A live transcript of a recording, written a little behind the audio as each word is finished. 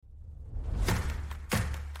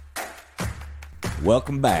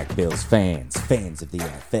Welcome back, Bills fans, fans of the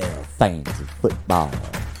NFL, fans of football.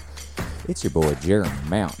 It's your boy Jeremy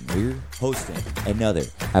Mountain here, hosting another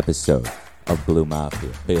episode of Blue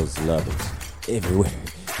Mafia. Bills lovers everywhere.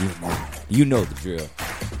 You know the drill.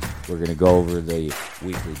 We're going to go over the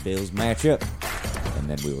weekly Bills matchup, and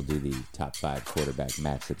then we will do the top 5 quarterback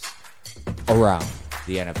matchups around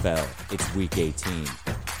the NFL. It's Week 18.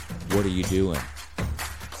 What are you doing?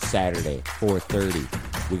 Saturday,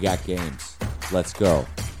 4:30. We got games. Let's go.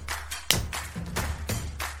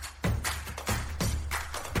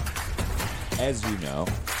 As you know,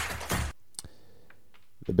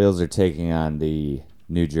 the Bills are taking on the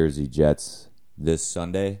New Jersey Jets this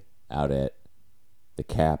Sunday out at the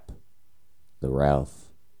Cap, the Ralph,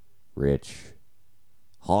 Rich,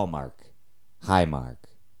 Hallmark, Highmark.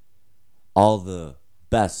 All the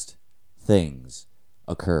best things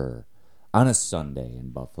occur on a Sunday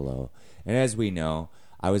in Buffalo. And as we know,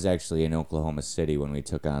 I was actually in Oklahoma City when we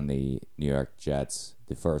took on the New York Jets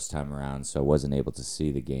the first time around, so I wasn't able to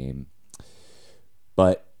see the game.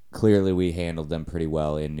 But clearly we handled them pretty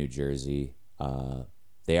well in New Jersey.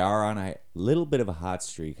 They are on a little bit of a hot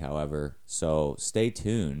streak, however, so stay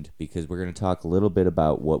tuned because we're going to talk a little bit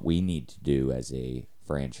about what we need to do as a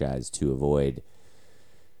franchise to avoid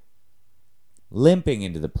limping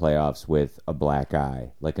into the playoffs with a black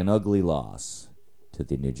eye, like an ugly loss to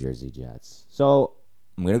the New Jersey Jets. So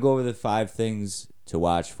I'm going to go over the 5 things to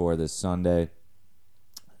watch for this Sunday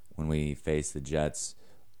when we face the Jets.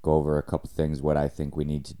 Go over a couple things, what I think we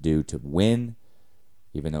need to do to win.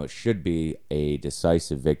 Even though it should be a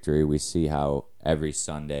decisive victory, we see how every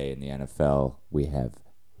Sunday in the NFL we have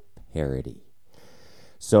parity.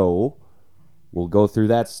 So we'll go through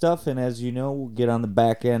that stuff, and as you know, we'll get on the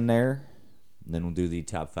back end there. And then we'll do the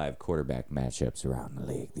top 5 quarterback matchups around the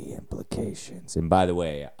league, the implications. And by the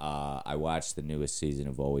way, I watched the newest season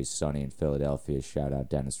of Always Sunny in Philadelphia. Shout out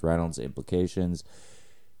Dennis Reynolds, implications.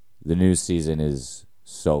 The new season is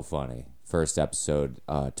so funny. First episode,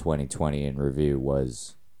 2020 in review,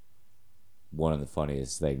 was one of the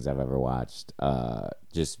funniest things I've ever watched.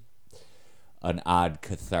 Just an odd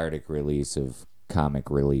cathartic release of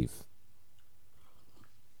comic relief.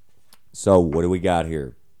 So what do we got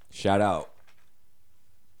here? Shout out.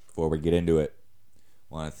 Before we get into it,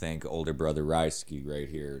 I want to thank older brother Rysky right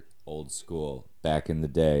here, old school. Back in the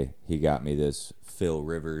day, he got me this Phil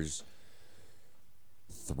Rivers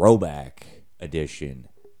throwback edition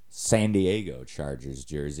San Diego Chargers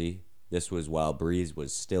jersey. This was while Breeze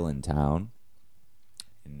was still in town,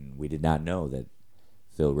 and we did not know that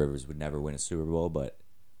Phil Rivers would never win a Super Bowl, but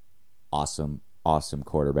awesome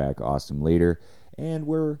quarterback, awesome leader, and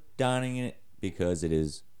we're donning it because it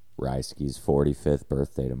is Rysky's 45th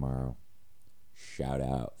birthday tomorrow. Shout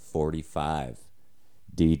out 45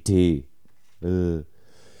 DT.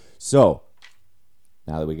 So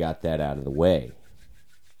now that we got that out of the way,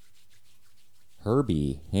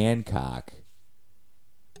 Herbie Hancock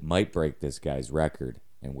might break this guy's record,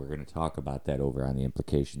 and we're going to talk about that over on the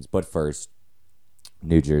implications. But first,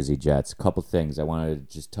 New Jersey Jets. A couple things. I wanted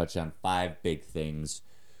to just touch on 5 big things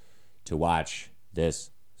to watch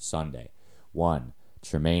this Sunday. 1,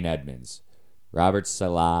 Tremaine Edmonds, Robert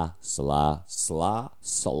Selaht,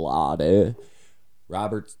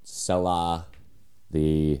 Robert Selaht,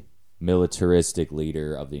 the militaristic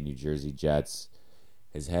leader of the New Jersey Jets,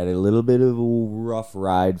 has had a little bit of a rough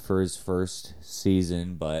ride for his first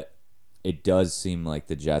season, but it does seem like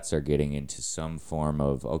the Jets are getting into some form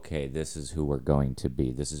of, okay, this is who we're going to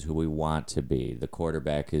be. This is who we want to be. The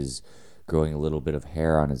quarterback is growing a little bit of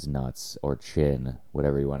hair on his nuts or chin,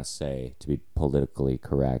 whatever you want to say, to be politically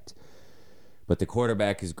correct. But the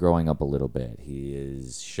quarterback is growing up a little bit. He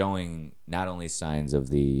is showing not only signs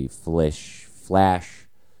of the flash,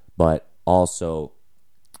 but also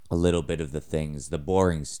a little bit of the things, the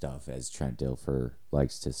boring stuff, as Trent Dilfer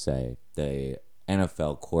likes to say. The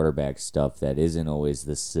NFL quarterback stuff that isn't always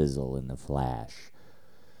the sizzle and the flash.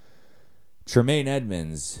 Tremaine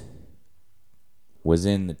Edmonds was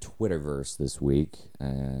in the Twitterverse this week,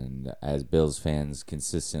 and as Bills fans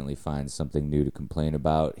consistently find something new to complain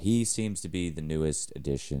about, he seems to be the newest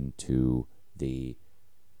addition to the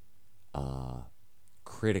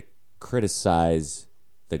criticize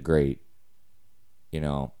the great. You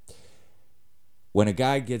know, when a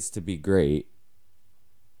guy gets to be great,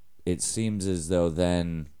 it seems as though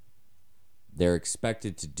then they're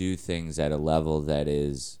expected to do things at a level that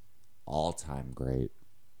is all-time great.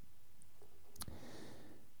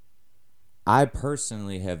 I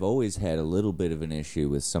personally have always had a little bit of an issue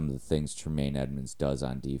with some of the things Tremaine Edmonds does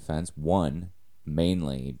on defense. One,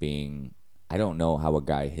 mainly being, I don't know how a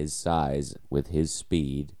guy his size, with his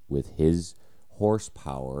speed, with his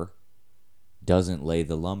horsepower, doesn't lay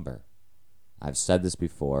the lumber. I've said this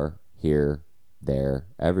before, here, there,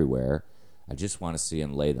 everywhere. I just want to see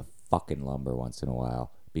him lay the fucking lumber once in a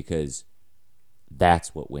while, because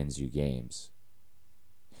that's what wins you games.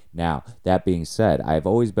 Now, that being said, I've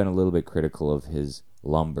always been a little bit critical of his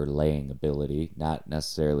lumber laying ability. Not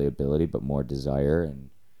necessarily ability, but more desire. And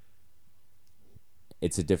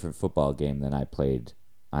it's a different football game than I played.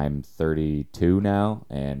 I'm 32 now,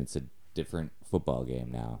 and it's a different football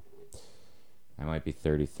game now. I might be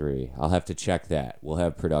 33. I'll have to check that. We'll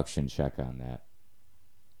have production check on that.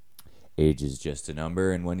 Age is just a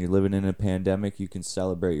number, and when you're living in a pandemic, you can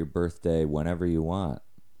celebrate your birthday whenever you want.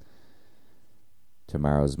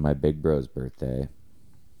 Tomorrow's my big bro's birthday.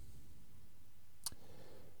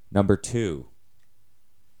 Number 2.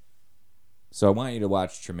 So I want you to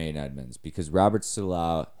watch Tremaine Edmunds, because Robert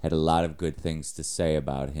Selaht had a lot of good things to say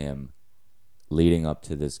about him leading up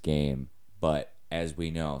to this game. But as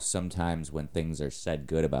we know, sometimes when things are said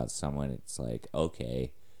good about someone, it's like,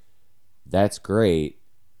 okay, that's great,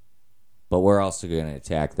 but we're also going to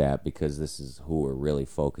attack that because this is who we're really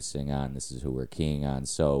focusing on. This is who we're keying on.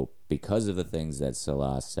 So because of the things that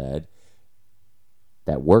Selaht said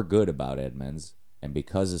that were good about Edmunds, and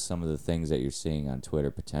because of some of the things that you're seeing on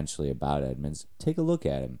Twitter potentially about Edmunds, take a look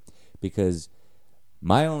at him. Because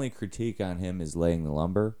my only critique on him is laying the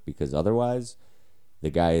lumber, because otherwise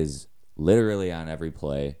the guy is literally on every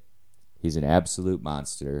play. He's an absolute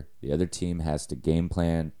monster. The other team has to game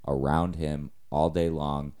plan around him all day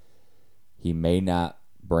long. He may not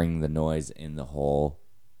bring the noise in the hole,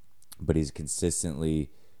 but he's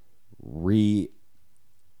consistently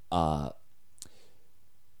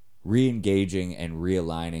re-engaging and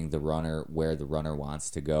realigning the runner where the runner wants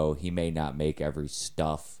to go. He may not make every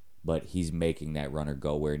stuff, but he's making that runner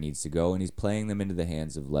go where he needs to go, and he's playing them into the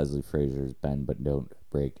hands of Leslie Frazier's bend but don't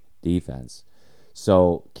break defense.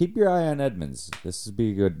 So keep your eye on Edmunds. This would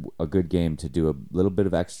be a good game to do a little bit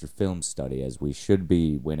of extra film study, as we should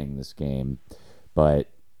be winning this game,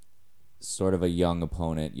 but sort of a young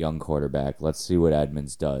opponent, young quarterback. Let's see what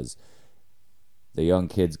Edmunds does. The young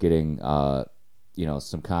kid's getting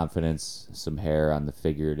some confidence, some hair on the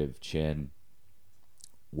figurative chin.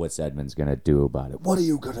 What's Edmunds going to do about it? What are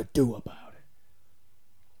you going to do about it?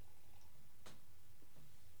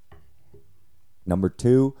 Number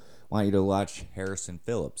 2, I want you to watch Harrison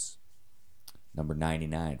Phillips, number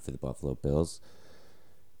 99 for the Buffalo Bills.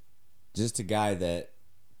 Just a guy that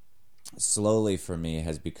slowly for me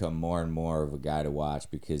has become more and more of a guy to watch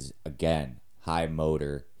because, again, high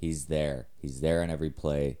motor. He's there. He's there on every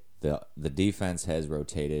play. The defense has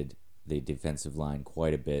rotated the defensive line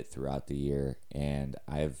quite a bit throughout the year, and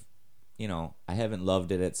I haven't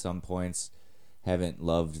loved it at some points, haven't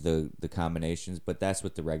loved the combinations, but that's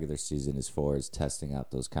what the regular season is for, is testing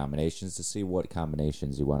out those combinations to see what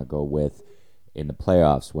combinations you want to go with in the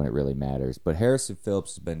playoffs when it really matters. But Harrison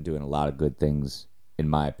Phillips has been doing a lot of good things, in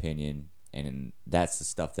my opinion, and that's the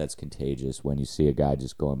stuff that's contagious when you see a guy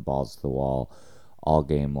just going balls to the wall all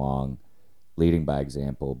game long, leading by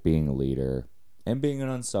example, being a leader, and being an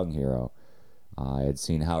unsung hero. I had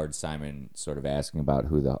seen Howard Simon sort of asking about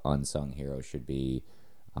who the unsung hero should be,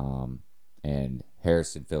 and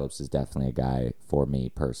Harrison Phillips is definitely a guy for me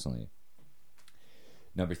personally.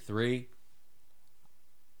 Number 3,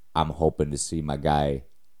 I'm hoping to see my guy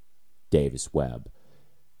Davis Webb.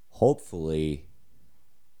 Hopefully,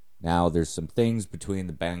 now there's some things between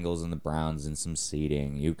the Bengals and the Browns and some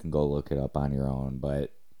seeding. You can go look it up on your own,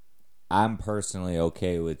 but I'm personally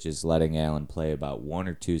okay with just letting Allen play about 1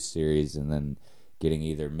 or 2 series and then getting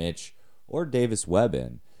either Mitch or Davis Webb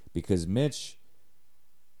in, because Mitch,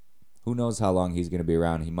 who knows how long he's going to be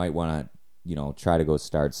around. He might want to, try to go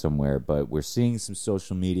start somewhere, but we're seeing some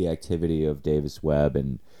social media activity of Davis Webb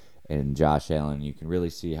and Josh Allen. You can really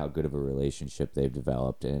see how good of a relationship they've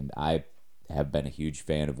developed, and I have been a huge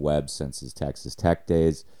fan of Webb since his Texas Tech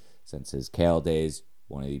days, since his Cal days.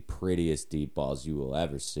 One of the prettiest deep balls you will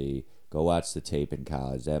ever see. Go watch the tape in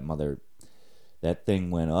college. That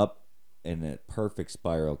thing went up in a perfect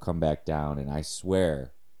spiral, come back down, and I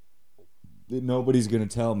swear that nobody's going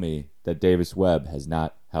to tell me that Davis Webb has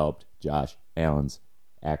not helped Josh Allen's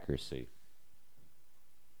accuracy.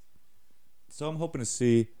 So I'm hoping to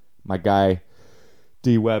see my guy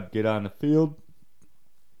D Webb get on the field,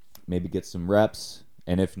 maybe get some reps,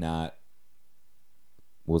 and if not,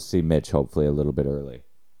 we'll see Mitch hopefully a little bit early.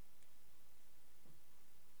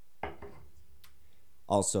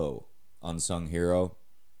 Also, unsung hero,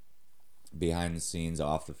 behind the scenes,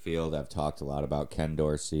 off the field, I've talked a lot about Ken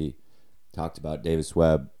Dorsey, talked about Davis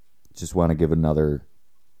Webb. Just want to give another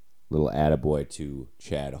little attaboy to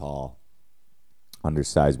Chad Hall,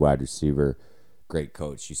 undersized wide receiver, great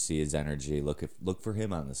coach. You see his energy. Look for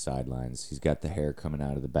him on the sidelines. He's got the hair coming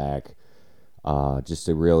out of the back. Just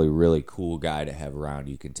a really, really cool guy to have around,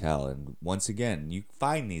 you can tell. And once again, you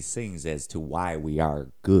find these things as to why we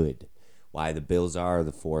are good, why the Bills are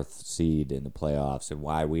the 4th seed in the playoffs, and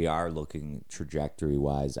why we are looking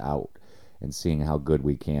trajectory-wise out and seeing how good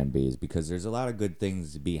we can be, is because there's a lot of good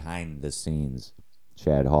things behind the scenes,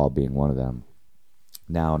 Chad Hall being one of them.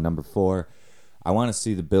 Now, number 4, I want to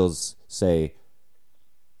see the Bills say,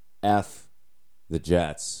 F the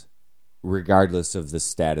Jets, regardless of the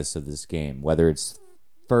status of this game, whether it's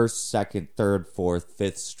 1st, 2nd, 3rd, 4th,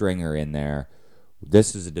 5th stringer in there.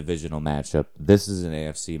 This is a divisional matchup. This is an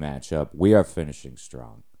AFC matchup. We are finishing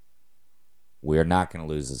strong. We are not going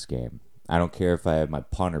to lose this game. I don't care if I have my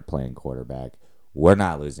punter playing quarterback. We're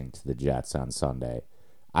not losing to the Jets on Sunday.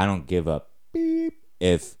 I don't give a beep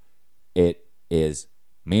if it is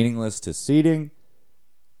meaningless to seeding.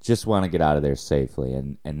 Just want to get out of there safely.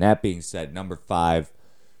 And that being said, number 5,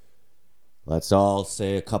 let's all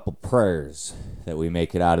say a couple prayers that we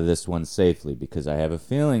make it out of this one safely, because I have a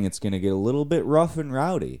feeling it's going to get a little bit rough and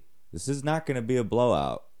rowdy. This is not going to be a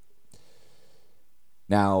blowout.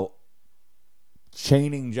 Now,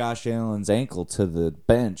 chaining Josh Allen's ankle to the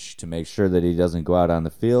bench to make sure that he doesn't go out on the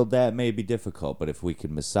field, that may be difficult. But if we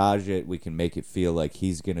can massage it, we can make it feel like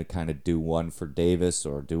he's going to kind of do one for Davis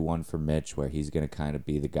or do one for Mitch, where he's going to kind of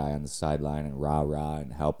be the guy on the sideline and rah-rah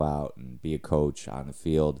and help out and be a coach on the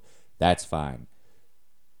field. That's fine.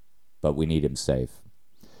 But we need him safe.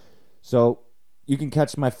 So you can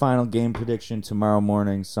catch my final game prediction tomorrow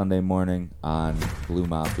morning, Sunday morning, on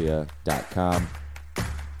BLEUMAFIA.com.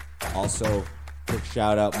 Also, quick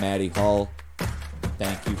shout out, Maddie Hull.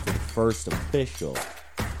 Thank you for the first official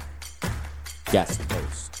guest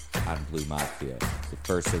host on Blue Mafia. It's the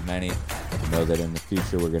first of many. I know that in the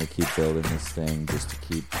future we're going to keep building this thing just to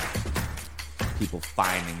keep people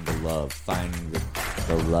finding the love, finding the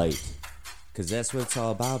light. Because that's what it's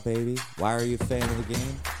all about, baby. Why are you a fan of the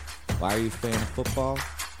game? Why are you a fan of football?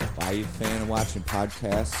 Why are you a fan of watching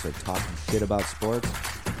podcasts or talking shit about sports?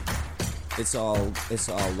 It's all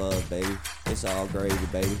love, baby. It's all gravy,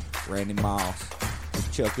 baby. Randy Moss.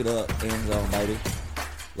 Just chuck it up. End zone, baby.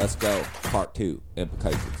 Let's go. Part 2.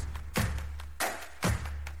 Implications.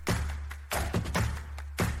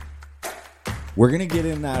 We're going to get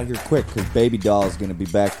in and out of here quick because Baby Doll is going to be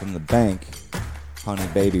back from the bank. Honey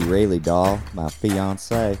Baby Rayleigh Doll, my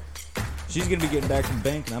fiance. She's going to be getting back from the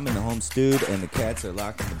bank, and I'm in the home stewed, and the cats are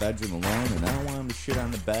locked in the bedroom alone, and I don't want them to shit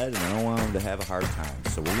on the bed, and I don't want them to have a hard time.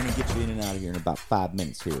 So we're going to get you in and out of here in about 5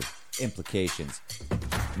 minutes here. Implications.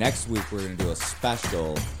 Next week, we're going to do a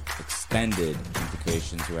special extended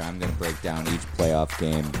implications where I'm going to break down each playoff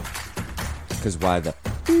game. Because why the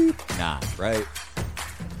beep not, right?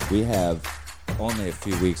 We have only a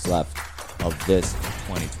few weeks left of this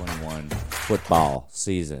 2021 football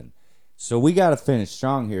season. So we got to finish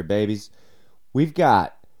strong here, babies. We've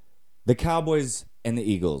got the Cowboys and the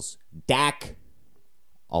Eagles. Dak,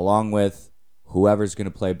 along with whoever's going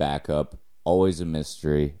to play backup. Always a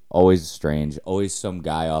mystery. Always strange. Always some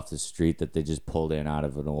guy off the street that they just pulled in out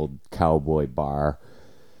of an old cowboy bar.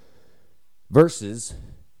 Versus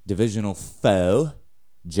divisional foe,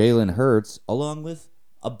 Jalen Hurts, along with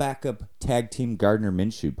a backup tag team Gardner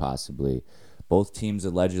Minshew, possibly. Both teams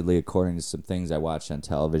allegedly, according to some things I watched on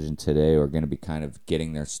television today, are going to be kind of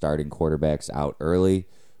getting their starting quarterbacks out early,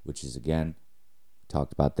 which is, again,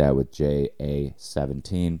 talked about that with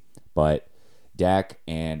JA17. But Dak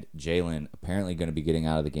and Jalen apparently going to be getting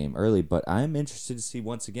out of the game early. But I'm interested to see,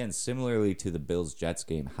 once again, similarly to the Bills-Jets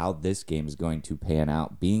game, how this game is going to pan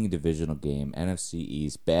out. Being a divisional game, NFC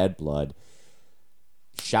East, bad blood.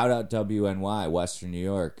 Shout out WNY, Western New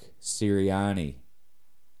York, Sirianni.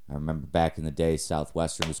 I remember back in the day,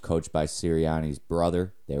 Southwestern was coached by Sirianni's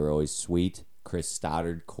brother. They were always sweet. Chris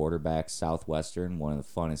Stoddard, quarterback, Southwestern, one of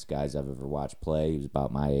the funnest guys I've ever watched play. He was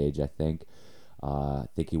about my age, I think. I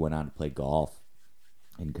think he went on to play golf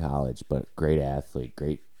in college, but great athlete,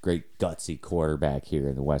 great gutsy quarterback here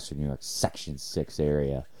in the Western New York Section 6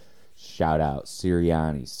 area. Shout out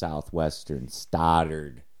Sirianni, Southwestern,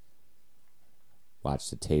 Stoddard. Watched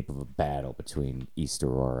the tape of a battle between East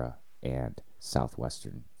Aurora and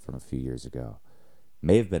Southwestern from a few years ago.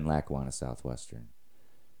 May have been Lackawanna Southwestern.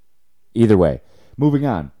 Either way, moving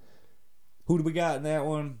on. Who do we got in that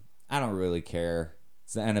one? I don't really care.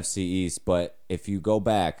 It's the NFC East, but if you go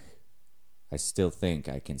back, I still think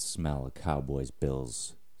I can smell a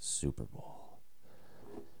Cowboys-Bills Super Bowl.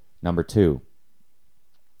 Number 2,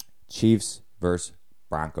 Chiefs versus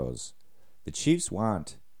Broncos. The Chiefs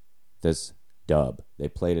want this dub. They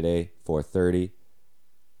play today, 4:30.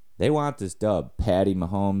 They want this dub. Patty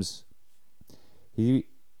Mahomes,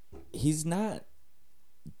 he's not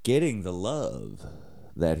getting the love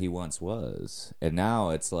that he once was. And now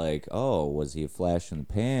it's like, oh, was he a flash in the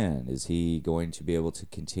pan? Is he going to be able to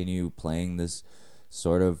continue playing this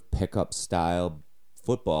sort of pickup style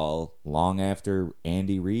football long after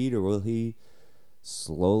Andy Reid, or will he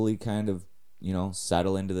slowly kind of,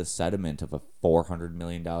 settle into the sediment of a $400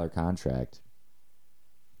 million contract?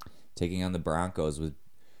 Taking on the Broncos with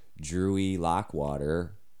Drew Lock,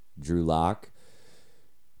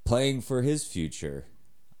 playing for his future.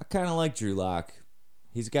 I kind of like Drew Lock.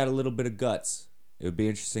 He's got a little bit of guts. It would be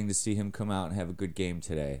interesting to see him come out and have a good game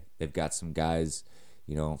today. They've got some guys,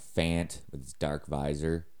 Fant with his dark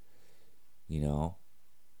visor, Jerry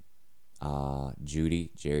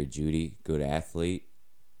Jeudy, good athlete.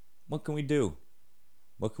 What can we do?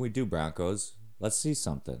 What can we do, Broncos? Let's see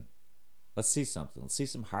something. Let's see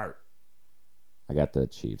some heart. I got the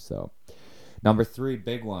Chiefs, though. Number 3,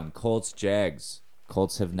 big one, Colts, Jags.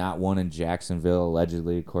 Colts have not won in Jacksonville,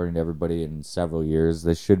 allegedly, according to everybody, in several years.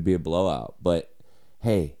 This should be a blowout. But,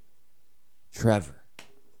 hey, Trevor,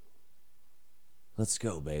 let's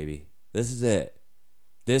go, baby. This is it.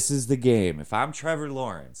 This is the game. If I'm Trevor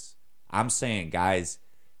Lawrence, I'm saying, guys,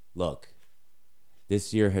 look,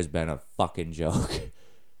 this year has been a fucking joke.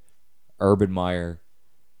 Urban Meyer,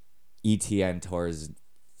 ETN tore his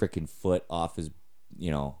freaking foot off his,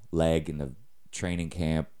 leg in the training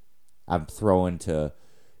camp. I'm throwing to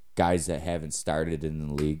guys that haven't started in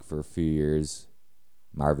the league for a few years.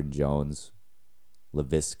 Marvin Jones,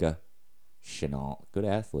 Laviska, Chenault, good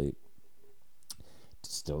athlete.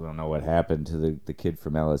 Still don't know what happened to the kid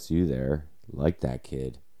from LSU there. Like that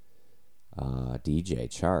kid. DJ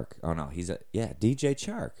Chark. Oh, no, DJ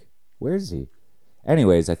Chark. Where is he?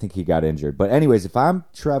 Anyways, I think he got injured. But anyways, if I'm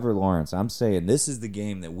Trevor Lawrence, I'm saying this is the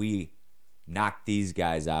game that we knock these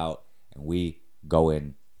guys out and we go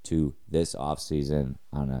into this offseason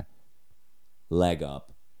on a leg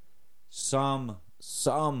up. Just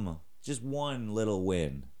one little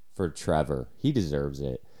win for Trevor. He deserves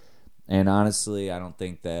it. And honestly, I don't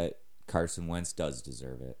think that Carson Wentz does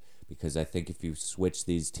deserve it. Because I think if you switch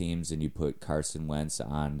these teams and you put Carson Wentz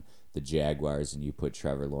on the Jaguars and you put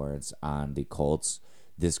Trevor Lawrence on the Colts,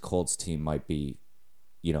 this Colts team might be,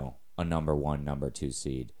 a number 1, number 2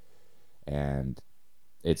 seed. And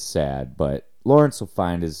it's sad, but Lawrence will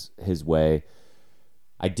find his way.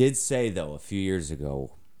 I did say, though, a few years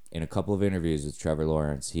ago, in a couple of interviews with Trevor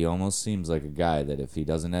Lawrence, he almost seems like a guy that if he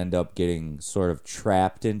doesn't end up getting sort of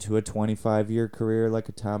trapped into a 25-year career like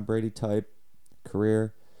a Tom Brady type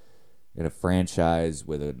career, in a franchise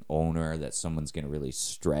with an owner that someone's going to really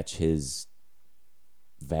stretch his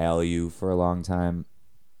value for a long time,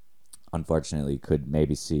 unfortunately, could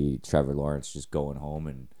maybe see Trevor Lawrence just going home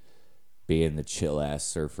and being the chill-ass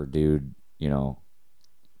surfer dude.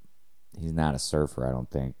 He's not a surfer, I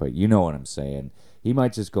don't think, but you know what I'm saying. He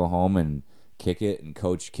might just go home and kick it and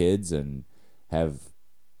coach kids and have,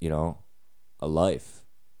 a life.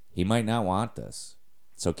 He might not want this.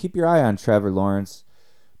 So keep your eye on Trevor Lawrence.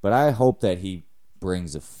 But I hope that he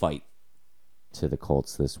brings a fight to the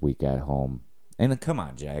Colts this week at home. And come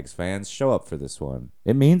on, Jags fans, show up for this one.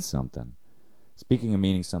 It means something. Speaking of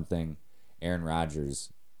meaning something, Aaron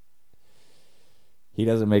Rodgers, he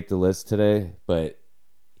doesn't make the list today, but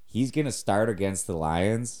he's going to start against the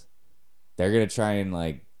Lions. They're going to try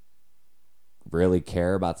and, really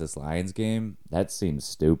care about this Lions game. That seems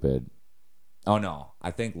stupid. Oh, no. I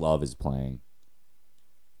think Love is playing.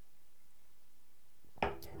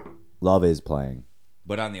 Love is playing.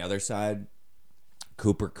 But on the other side,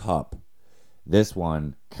 Cooper Kupp. This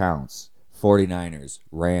one counts. 49ers,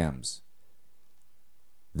 Rams.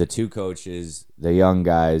 The two coaches, the young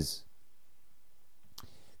guys,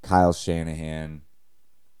 Kyle Shanahan,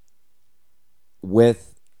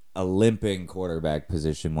 with a limping quarterback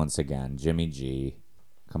position once again. Jimmy G,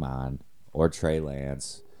 come on, or Trey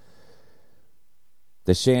Lance.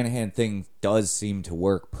 The Shanahan thing does seem to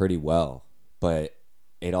work pretty well, but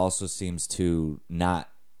it also seems to not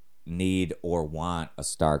need or want a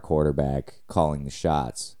star quarterback calling the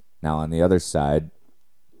shots. Now, on the other side,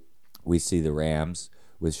 we see the Rams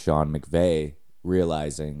with Sean McVay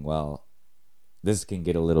realizing, well, this can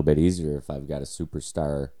get a little bit easier if I've got a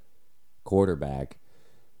superstar quarterback.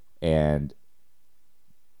 And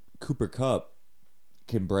Cooper Kupp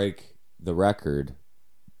can break the record.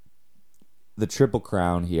 The Triple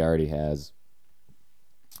Crown he already has.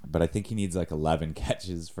 But I think he needs 11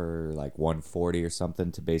 catches for 140 or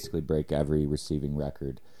something to basically break every receiving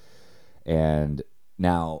record. And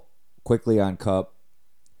now, quickly on Kupp,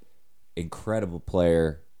 incredible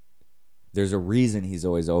player. There's a reason he's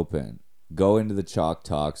always open. Go into the Chalk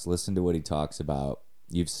Talks, listen to what he talks about.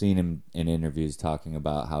 You've seen him in interviews talking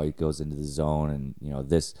about how he goes into the zone and,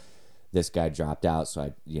 this guy dropped out,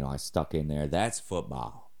 so I stuck in there. That's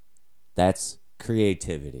football. That's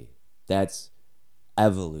creativity. That's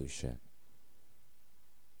evolution.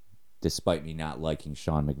 Despite me not liking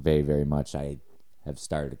Sean McVay very much, I have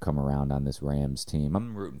started to come around on this Rams team.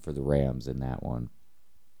 I'm rooting for the Rams in that one.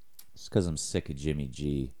 It's because I'm sick of Jimmy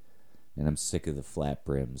G, and I'm sick of the flat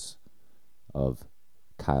brims of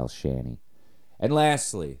Kyle Shanahan. And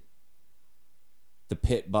lastly, the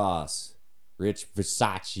pit boss, Rich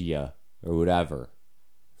Versace, or whatever,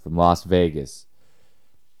 from Las Vegas.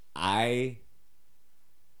 I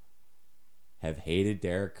have hated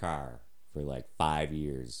Derek Carr for like 5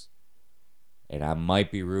 years. And I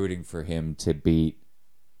might be rooting for him to beat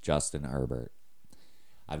Justin Herbert.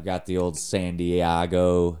 I've got the old San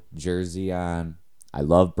Diego jersey on. I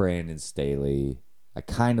love Brandon Staley. I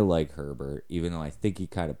kind of like Herbert, even though I think he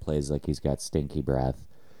kind of plays like he's got stinky breath.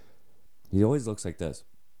 He always looks like this.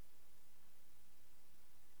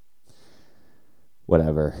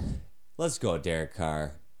 Whatever. Let's go, Derek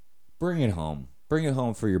Carr. Bring it home. Bring it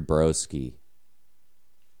home for your broski.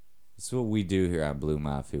 That's what we do here on Blue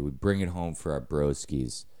Mafia. We bring it home for our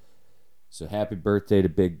broskies. So happy birthday to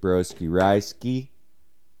Big Broski Rysky.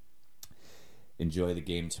 Enjoy the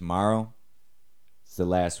game tomorrow. It's the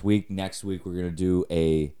last week. Next week we're going to do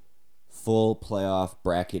a full playoff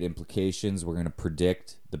bracket implications. We're going to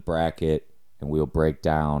predict the bracket, and we'll break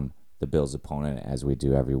down the Bills' opponent as we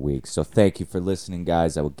do every week. So thank you for listening,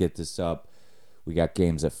 guys. I will get this up. We got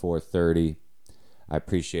games at 4:30. I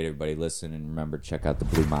appreciate everybody listening. Remember, check out the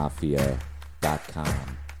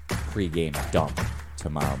BLEUMAFIA.com pregame dump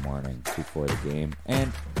tomorrow morning before the game.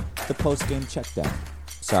 And the postgame checkdown.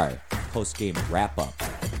 Sorry, postgame wrap-up.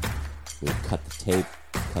 We cut the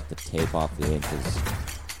tape off the ankles,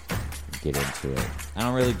 and get into it. I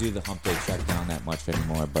don't really do the hump day checkdown that much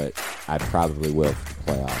anymore, but I probably will for the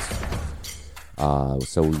playoffs.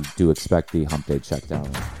 So we do expect the hump day checkdown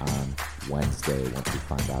on Wednesday once we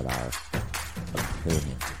find out our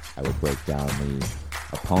opponent. I will break down the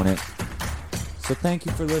opponent. So thank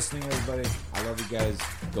you for listening, everybody. I love you guys.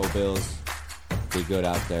 Go Bills. Be good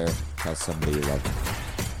out there. Tell somebody you love them.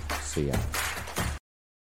 See ya.